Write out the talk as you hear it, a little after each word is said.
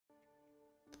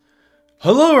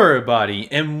Hello everybody,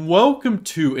 and welcome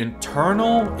to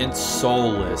Eternal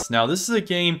Insolence. Now this is a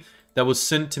game that was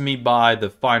sent to me by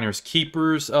the Finders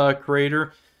Keepers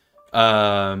creator.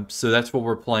 So that's what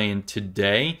we're playing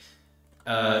today.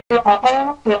 I need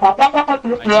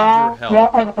your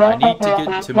help. I need to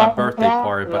get to my birthday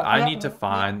party, but I need to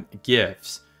find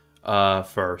gifts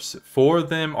first. 4 of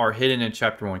them are hidden in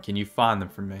chapter 1. Can you find them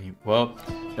for me? Well,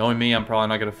 knowing me, I'm probably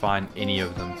not going to find any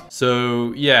of them.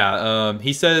 So, yeah,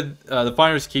 he said, the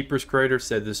Finders Keepers creator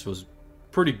said this was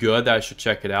pretty good, that I should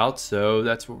check it out. So,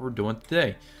 that's what we're doing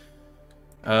today.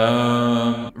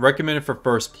 Recommended for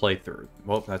first playthrough.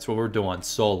 Well, that's what we're doing,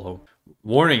 solo.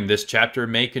 Warning, this chapter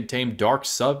may contain dark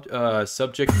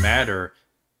subject matter.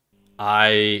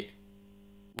 I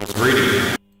was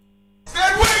reading.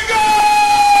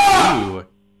 Ooh.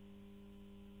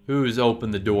 Who's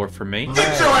opened the door for me?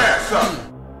 Get your ass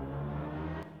up!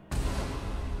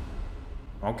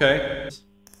 Okay.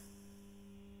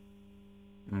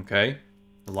 Okay.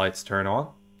 The lights turn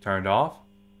on. Turned off.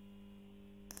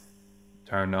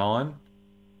 Turn on.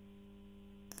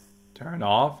 Turn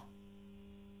off.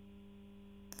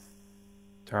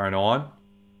 Turn on.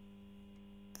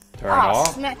 Turn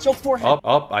off. Snatch your forehead.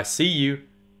 Up. I see you.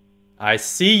 I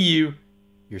see you.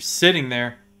 You're sitting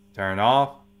there. Turn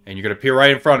off. And you're going to appear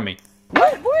right in front of me.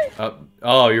 What?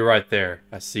 Oh, you're right there.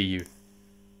 I see you.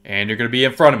 And you're going to be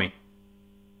in front of me.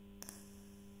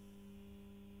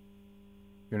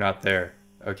 You're not there.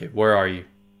 Okay, where are you?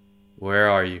 Where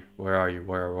are you? Where are you?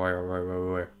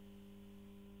 Where?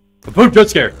 Boom, jump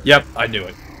scare. Yep, I knew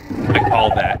it. I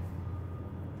called that.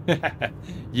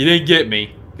 You didn't get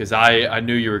me, because I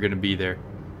knew you were going to be there.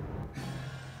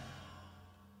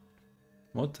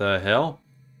 What the hell?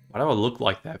 Why do I look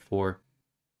like that for?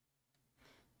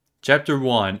 Chapter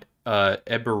 1,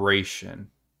 Aberration.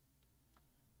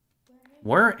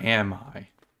 Where am I?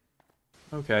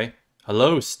 Okay.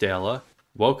 Hello, Stella.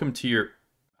 Welcome to your...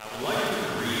 I would like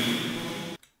to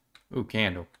read... Ooh,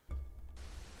 candle.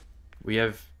 We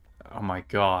have... Oh my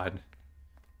god.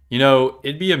 You know,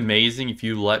 it'd be amazing if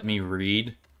you let me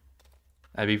read.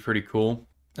 That'd be pretty cool.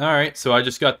 Alright, so I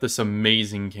just got this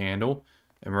amazing candle.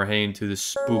 And we're heading to the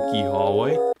spooky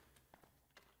hallway.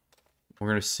 We're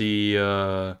gonna see,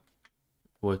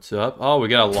 what's up. Oh, we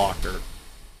got a locker.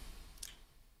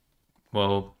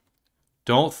 Well,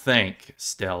 don't think,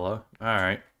 Stella.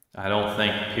 Alright. I don't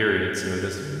think, period, so it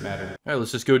doesn't matter. Alright,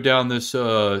 let's just go down this,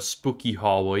 spooky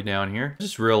hallway down here. I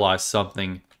just realized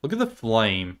something. Look at the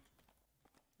flame.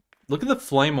 Look at the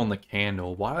flame on the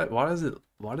candle. Why does it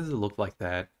look like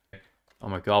that? Oh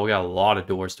my god, we got a lot of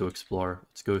doors to explore.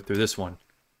 Let's go through this one.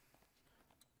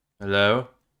 Hello?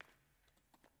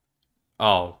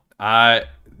 Oh,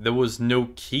 there was no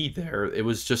key there. It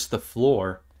was just the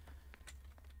floor.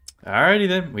 Alrighty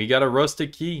then, we got a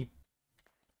rusted key.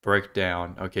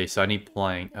 Breakdown. Okay, so I need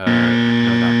plank. No,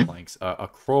 not planks. A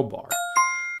crowbar.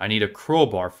 I need a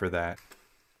crowbar for that.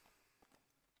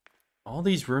 All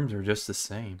these rooms are just the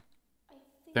same. I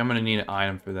think I'm gonna need an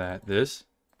item for that. This.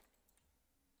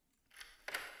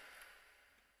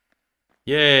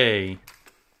 Yay.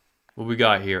 What we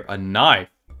got here? A knife.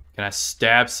 Can I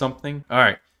stab something?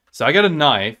 Alright, so I got a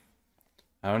knife.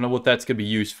 I don't know what that's going to be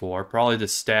used for. Probably to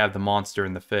stab the monster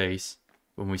in the face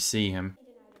when we see him.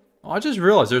 Oh, I just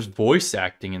realized there's voice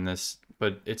acting in this,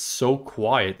 but it's so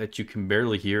quiet that you can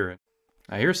barely hear it.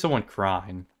 I hear someone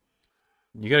crying.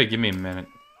 You gotta give me a minute.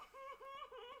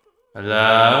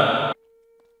 Hello?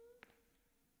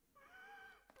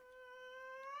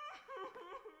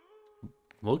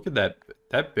 Look at that.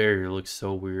 That barrier looks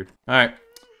so weird. Alright.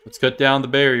 Let's cut down the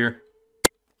barrier.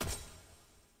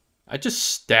 I just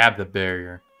stabbed the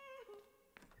barrier.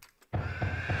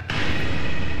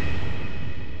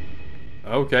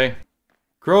 Okay.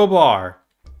 Crowbar.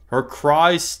 Her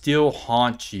cries still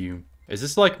haunt you. Is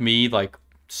this like me, like,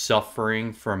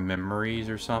 suffering from memories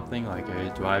or something? Like,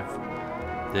 did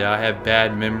I have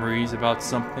bad memories about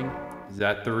something? Is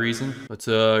that the reason? Let's,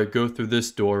 go through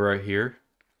this door right here.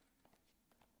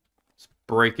 Let's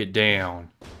break it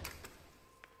down.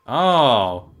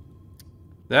 Oh,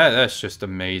 that's just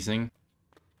amazing.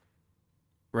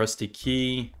 Rusty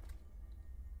key.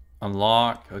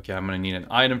 Unlock. Okay, I'm gonna need an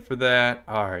item for that.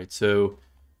 Alright, so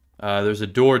there's a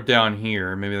door down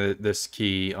here. Maybe this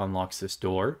key unlocks this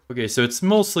door. Okay, so it's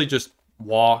mostly just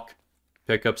walk,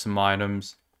 pick up some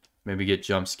items, maybe get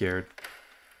jump scared.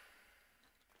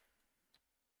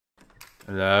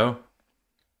 Hello?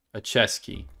 A chest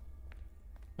key.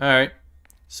 Alright,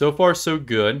 so far so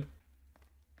good.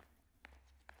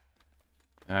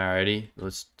 Alrighty,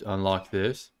 let's unlock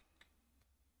this.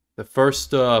 The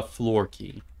first floor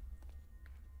key.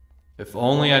 If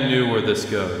only I knew where this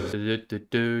goes. I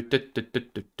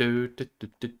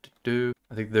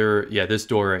think yeah, this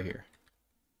door right here.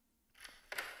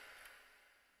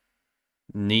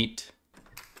 Neat.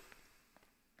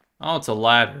 Oh, it's a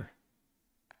ladder.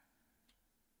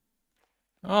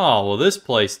 Oh, well, this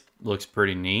place looks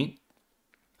pretty neat.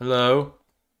 Hello?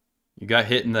 You got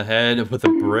hit in the head with a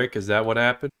brick? Is that what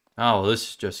happened? Oh, well, this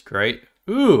is just great.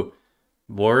 Ooh!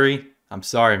 Worry. I'm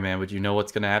sorry, man, but you know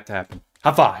what's gonna have to happen.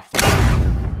 High five!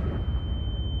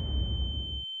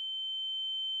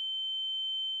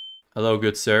 Hello,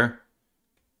 good sir.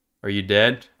 Are you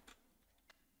dead?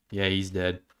 Yeah, he's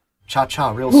dead.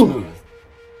 Cha-cha, real smooth.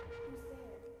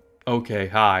 Okay,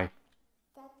 hi.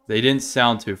 They didn't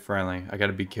sound too friendly. I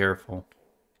gotta be careful.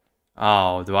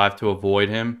 Oh, do I have to avoid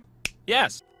him?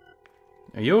 Yes.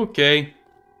 Are you okay?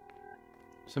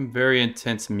 Some very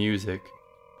intense music.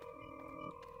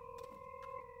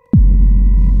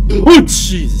 Oh,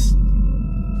 Jesus!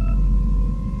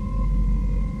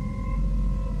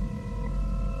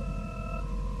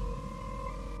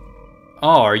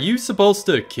 Oh, are you supposed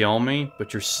to kill me,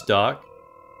 but you're stuck?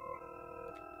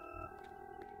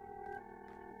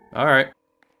 Alright.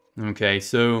 Okay,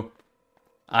 so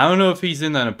I don't know if he's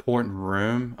in that important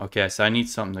room. Okay, so I need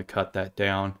something to cut that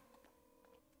down.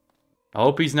 I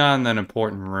hope he's not in that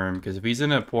important room, because if he's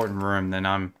in an important room, then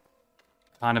I'm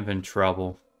kind of in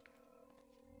trouble.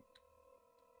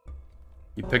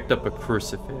 You picked up a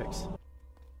crucifix.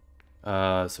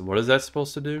 So what is that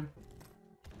supposed to do?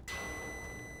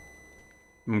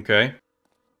 Okay.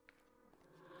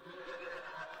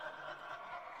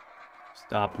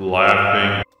 Stop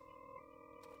laughing.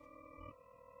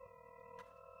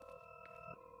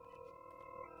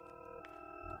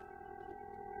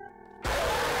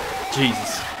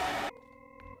 Jesus.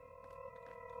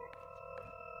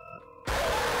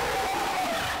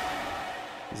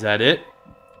 Is that it?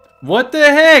 What the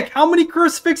heck? How many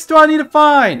crucifixes do I need to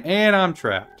find? And I'm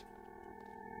trapped.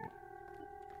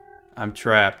 I'm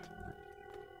trapped.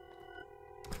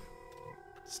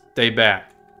 Stay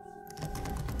back.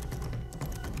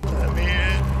 Let me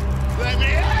in. Let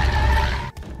me in.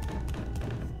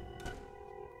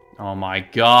 Oh my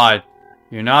God.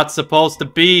 You're not supposed to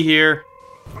be here.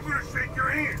 I'm gonna shake your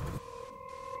hand.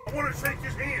 I want to shake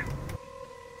his hand.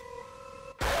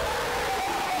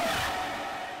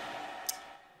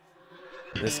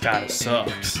 This guy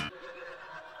sucks.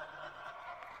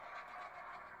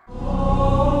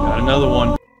 Got another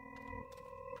one.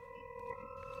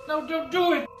 No, don't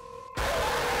do it!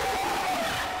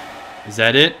 Is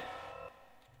that it?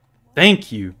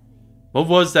 Thank you. What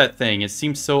was that thing? It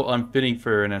seems so unfitting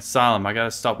for an asylum. I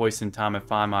gotta stop wasting time and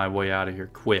find my way out of here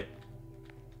quick.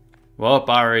 Well,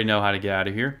 I already know how to get out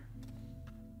of here.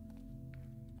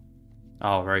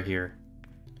 Oh, right here.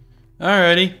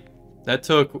 Alrighty. That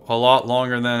took a lot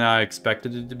longer than I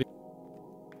expected it to be.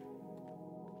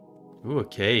 Ooh, a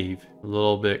cave. A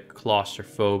little bit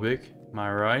claustrophobic. Am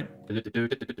I right?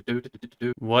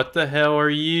 What the hell are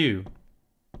you?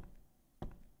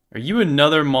 Are you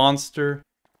another monster?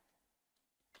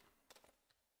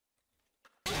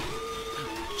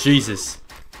 Jesus.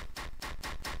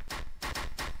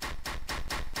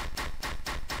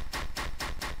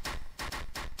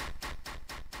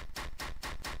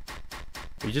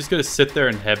 Are you just gonna sit there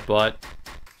and headbutt?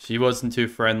 She wasn't too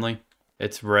friendly.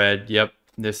 It's red. Yep.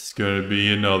 This is gonna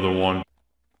be another one.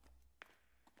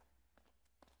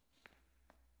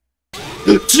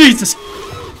 Jesus!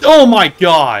 Oh my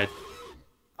God!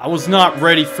 I was not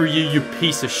ready for you, you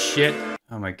piece of shit.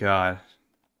 Oh my God.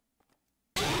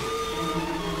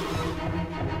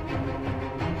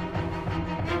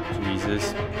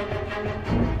 Jesus.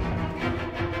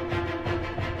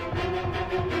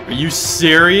 Are you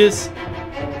serious?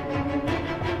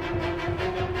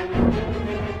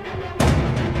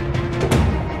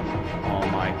 Oh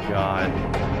my God.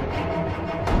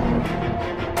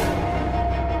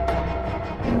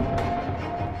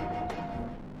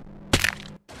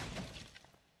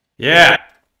 Yeah,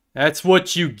 that's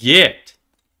what you get.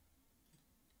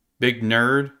 Big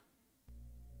nerd.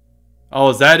 Oh,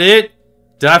 is that it?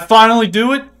 Did I finally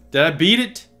do it? Did I beat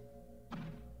it?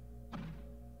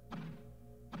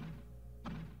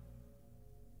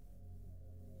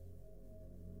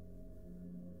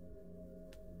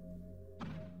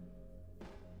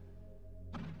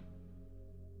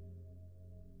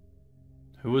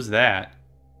 Who was that?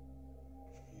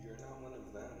 You're not one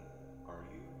of them, are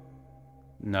you?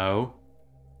 No.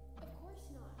 Of course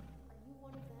not. Are you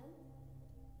one of them?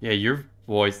 Yeah, your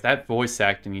voice, that voice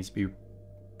acting needs to be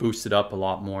boosted up a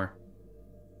lot more.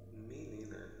 Me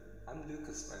neither. I'm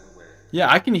Lucas, by the way.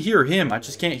 Yeah, I can hear him. I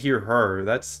just can't hear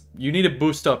her. You need to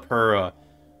boost up her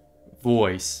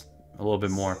voice a little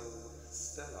bit more.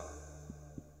 Stella,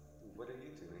 what are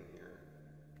you doing here?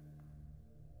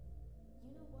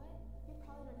 You know what? You're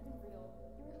probably not even real.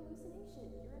 You're a hallucination.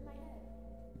 You're in my head.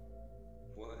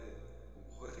 What?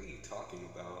 What are you talking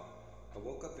about? I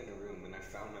woke up in a room and I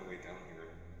found my way down here.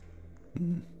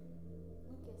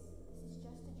 Lucas, this is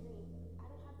just a dream. I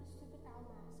don't have the stupid owl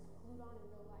mask glued on in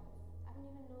real life. I don't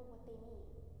even know what they mean.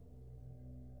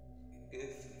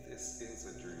 If this is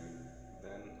a dream,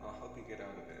 then I'll help you get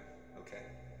out of it, okay?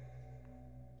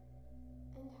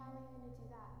 And how are you gonna do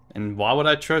that? And why would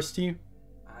I trust you?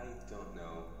 I don't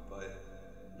know, but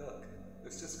look,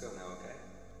 let's just go now, okay?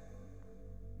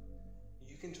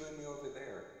 You can join me over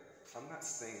there. I'm not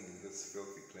staying in this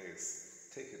filthy place.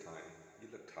 Take your time. You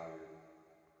look tired.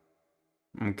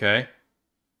 Okay.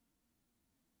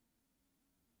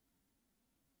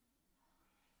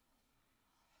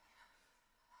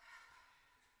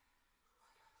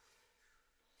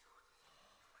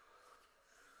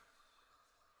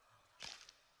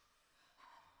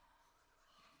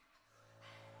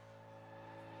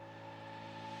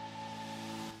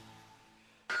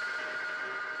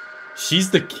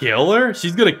 She's the killer?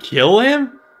 She's gonna kill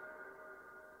him?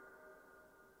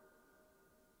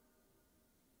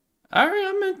 Alright,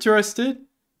 I'm interested.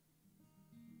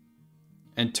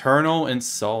 Eternal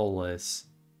Insolence,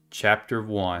 Chapter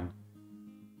 1.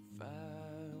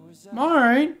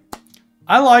 Alright.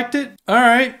 I liked it.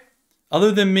 Alright.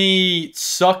 Other than me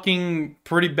sucking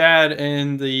pretty bad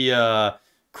in the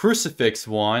crucifix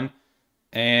one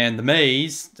and the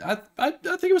maze, I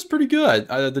think it was pretty good.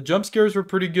 The jump scares were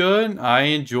pretty good. I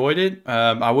enjoyed it.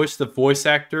 I wish the voice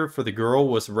actor for the girl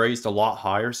was raised a lot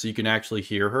higher so you can actually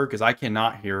hear her, because I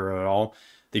cannot hear her at all.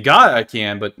 The guy I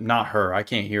can, but not her. I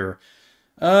can't hear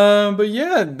her. But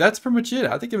yeah, that's pretty much it.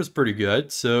 I think it was pretty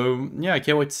good. So yeah, I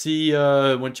can't wait to see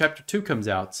when Chapter 2 comes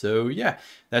out. So yeah,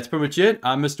 that's pretty much it.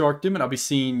 I'm Mr. Arcdoom, and I'll be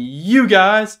seeing you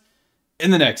guys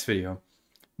in the next video.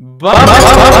 Bye.